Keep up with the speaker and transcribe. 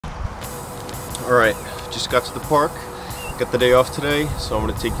Alright, just got to the park, got the day off today, so I'm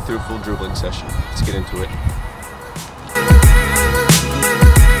going to take you through a full dribbling session. Let's get into it.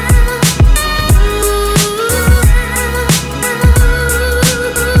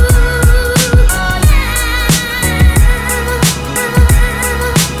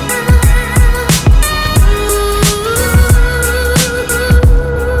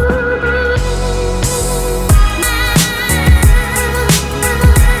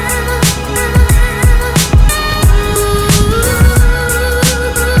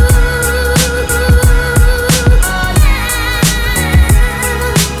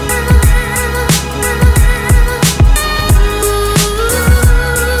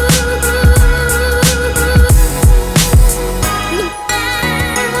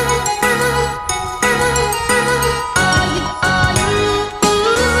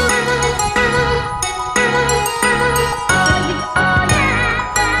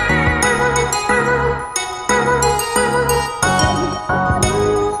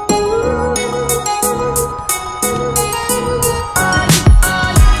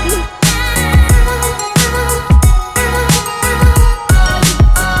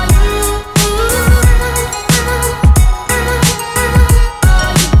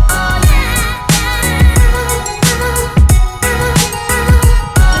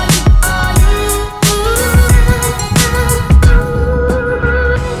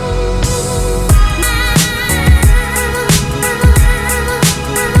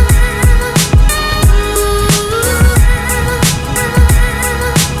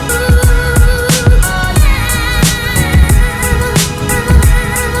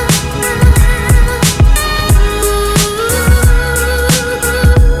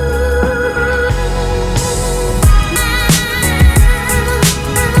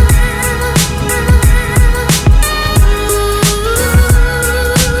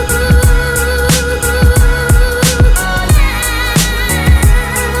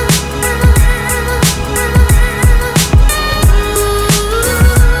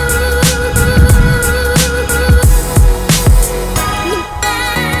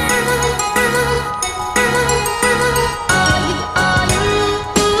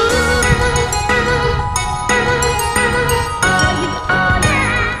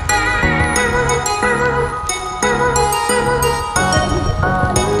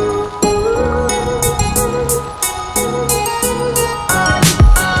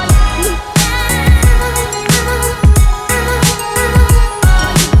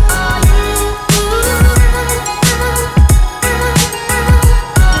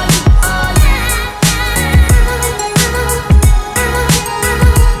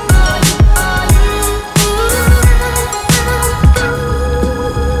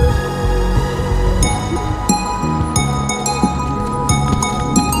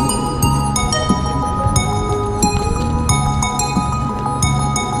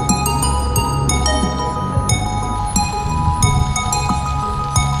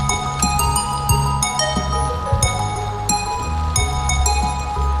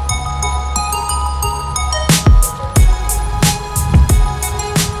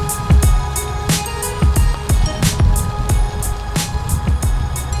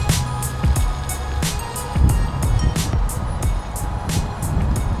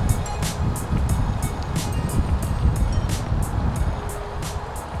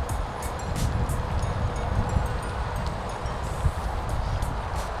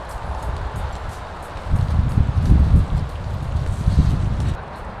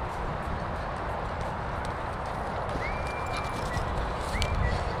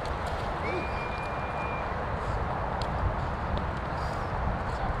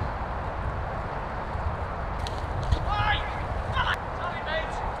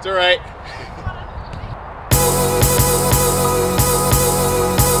 It's alright.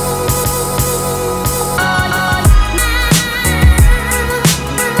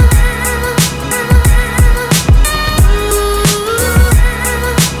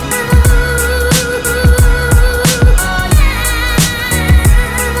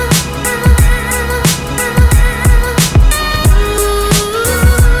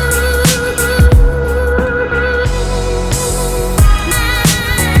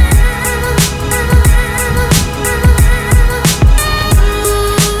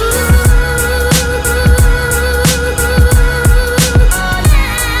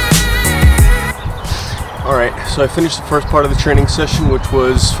 So I finished the first part of the training session, which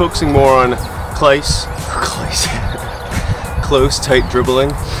was focusing more on close, tight dribbling.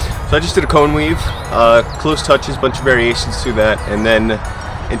 So I just did a cone weave, close touches, bunch of variations to that, and then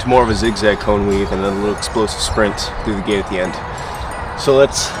into more of a zigzag cone weave, and then a little explosive sprint through the gate at the end. So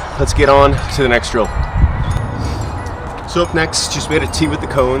let's let's get on to the next drill. So up next, just made a T with the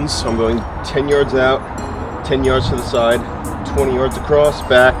cones. So I'm going 10 yards out, 10 yards to the side, 20 yards across,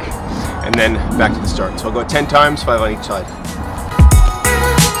 back, and then back to the start. So I'll go 10 times, 5 on each side.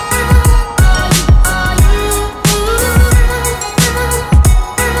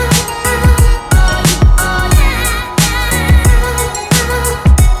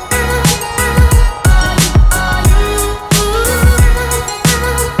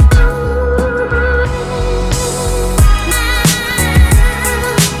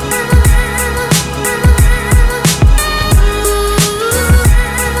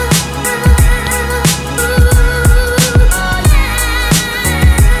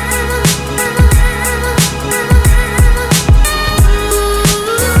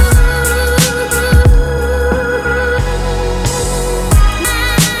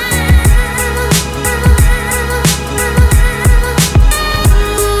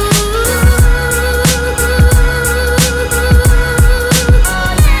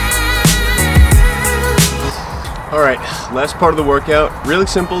 Last part of the workout, really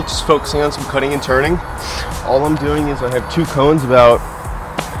simple, just focusing on some cutting and turning. All I'm doing is I have 2 cones about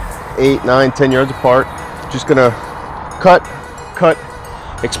 8, 9, 10 yards apart. Just gonna cut,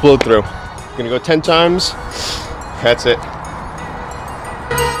 explode through. Gonna go 10 times, that's it.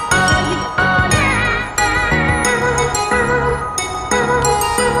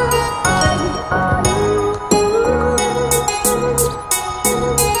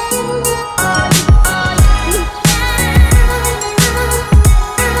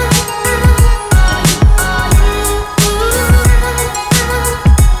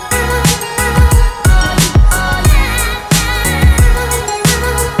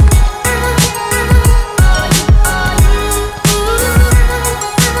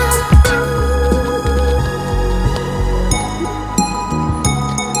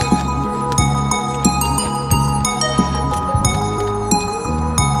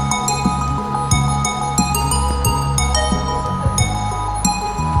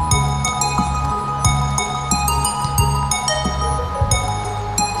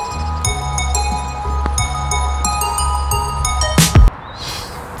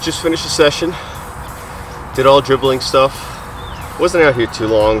 Just finished the session, did all dribbling stuff. Wasn't out here too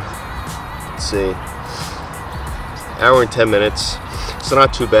long. Let's see, hour and 10 minutes, so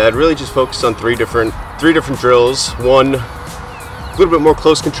not too bad. Really just focused on three different drills. One, a little bit more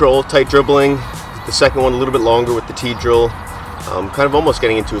close control, tight dribbling. The second one a little bit longer with the T drill, kind of almost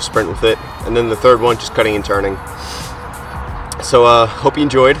getting into a sprint with it. And then the third one, just cutting and turning. So hope you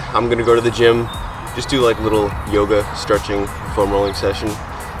enjoyed. I'm gonna go to the gym, just do like a little yoga, stretching, foam rolling session.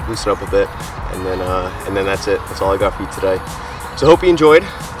 Loosen up a bit, and then that's it. That's all I got for you today. So hope you enjoyed.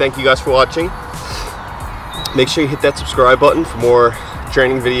 Thank you guys for watching. Make sure you hit that subscribe button for more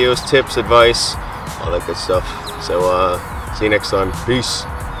training videos, tips, advice, all that good stuff. So see you next time. Peace.